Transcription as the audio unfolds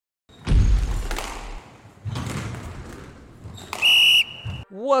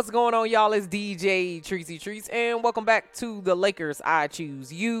What's going on, y'all? It's DJ Treacy Treats, and welcome back to the Lakers I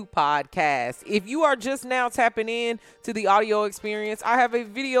Choose You podcast. If you are just now tapping in to the audio experience, I have a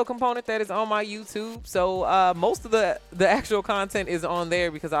video component that is on my YouTube. So most of the actual content is on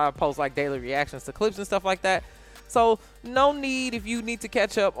there because I post like daily reactions to clips and stuff like that. So no need, if you need to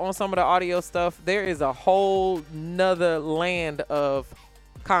catch up on some of the audio stuff, there is a whole nother land of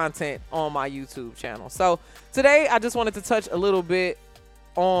content on my YouTube channel. So today I just wanted to touch a little bit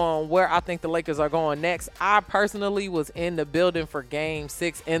on where I think the Lakers are going next. I personally was in the building for Game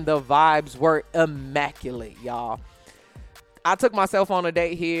 6 and the vibes were immaculate, y'all. I took myself on a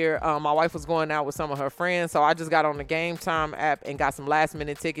date here. My wife was going out with some of her friends, so I just got on the Game Time app and got some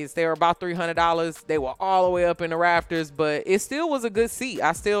last-minute tickets. They were about $300. They were all the way up in the rafters, but it still was a good seat.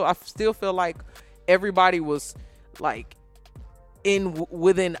 I still feel like everybody was like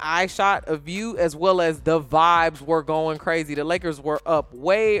within eye shot of view, as well as the vibes were going crazy. The Lakers were up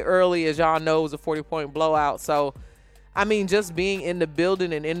way early, as y'all know. It was a 40-point blowout. So I mean, just being in the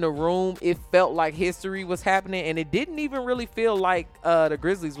building and in the room, it felt like history was happening, and it didn't even really feel like the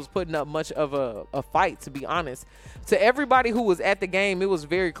Grizzlies was putting up much of a fight, to be honest. To everybody who was at the game, it was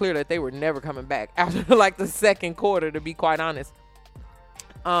very clear that they were never coming back after like the second quarter, to be quite honest.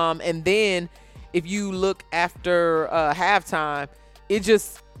 And then if you look after halftime, it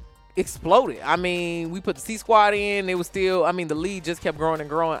just exploded. I mean, we put the C squad in. It was still, I mean, the lead just kept growing and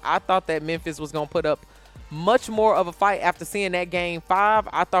growing. I thought that Memphis was going to put up much more of a fight after seeing that Game 5.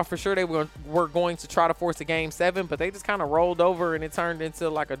 I thought for sure they were going to try to force a Game 7, but they just kind of rolled over and it turned into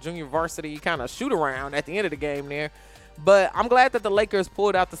like a junior varsity kind of shoot around at the end of the game there. But I'm glad that the Lakers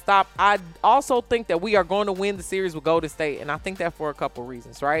pulled out the stop. I also think that we are going to win the series with Golden State, and I think that for a couple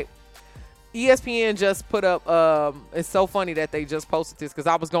reasons, right? ESPN just put up, it's so funny that they just posted this because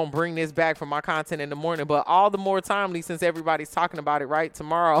I was going to bring this back for my content in the morning, but all the more timely since everybody's talking about it, right?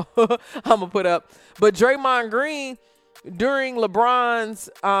 Tomorrow, I'm going to put up. But Draymond Green, during LeBron's,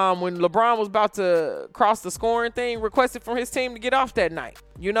 when LeBron was about to cross the scoring thing, requested from his team to get off that night,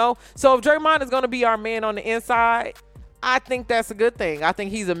 you know? So if Draymond is going to be our man on the inside, I think that's a good thing. I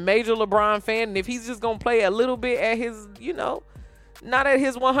think he's a major LeBron fan, and if he's just going to play a little bit at his, you know, not at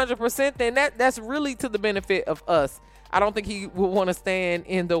his 100%, then that's really to the benefit of us. I don't think he would want to stand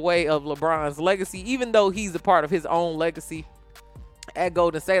in the way of LeBron's legacy, even though he's a part of his own legacy at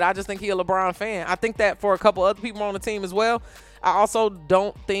Golden State. I just think he's a LeBron fan. I think that for a couple other people on the team as well. I also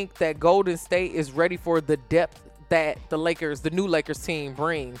don't think that Golden State is ready for the depth that the new Lakers team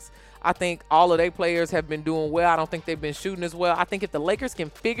brings. I think all of their players have been doing well. I don't think they've been shooting as well. I think if the Lakers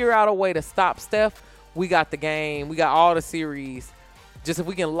can figure out a way to stop Steph, we got the game. We got all the series. Just if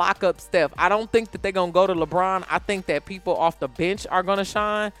we can lock up Steph. I don't think that they're going to go to LeBron. I think that people off the bench are going to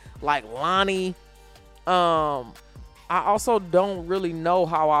shine, like Lonnie. I also don't really know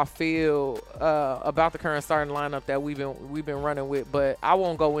how I feel about the current starting lineup that we've been running with, but I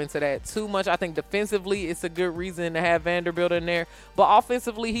won't go into that too much. I think defensively it's a good reason to have Vanderbilt in there, but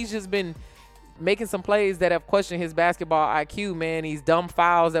offensively he's just been making some plays that have questioned his basketball IQ, man. These dumb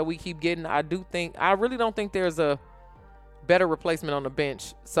fouls that we keep getting. I really don't think there's a better replacement on the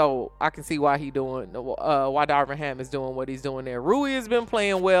bench, so I can see why why Darvin Ham is doing what he's doing there. Rui has been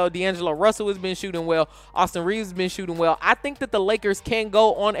playing well. D'Angelo Russell has been shooting well. Austin Reeves has been shooting well. I think that the Lakers can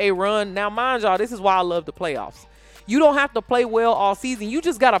go on a run. Now, mind y'all, this is why I love the playoffs. You don't have to play well all season. You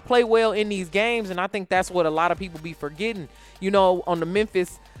just got to play well in these games, and I think that's what a lot of people be forgetting. You know, on the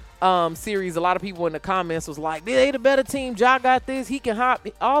Memphis series, a lot of people in the comments was like, they the better team. Ja got this. He can hop.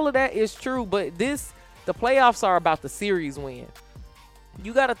 All of that is true, but the playoffs are about the series win.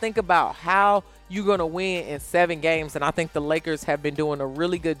 You got to think about how you're going to win in 7 games, and I think the Lakers have been doing a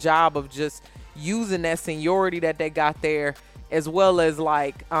really good job of just using that seniority that they got there, as well as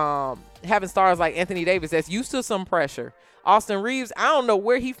like having stars like Anthony Davis that's used to some pressure. Austin Reeves, I don't know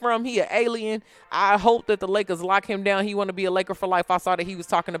where he from. He an alien. I hope that the Lakers lock him down. He want to be a Laker for life. I saw that he was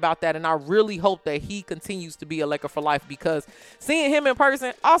talking about that, and I really hope that he continues to be a Laker for life, because seeing him in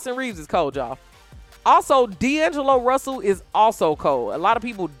person, Austin Reeves is cold, y'all. Also, D'Angelo Russell is also cold. A lot of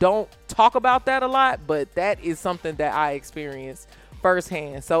people don't talk about that a lot, but that is something that I experienced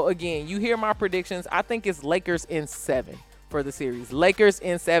firsthand. So, again, you hear my predictions. I think it's Lakers in 7 for the series. Lakers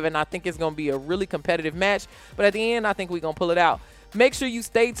in 7. I think it's going to be a really competitive match. But at the end, I think we're going to pull it out. Make sure you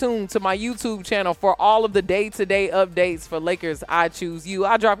stay tuned to my YouTube channel for all of the day-to-day updates for Lakers I Choose You.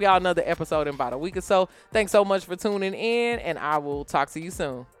 I'll drop y'all another episode in about a week or so. Thanks so much for tuning in, and I will talk to you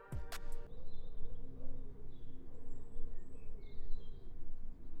soon.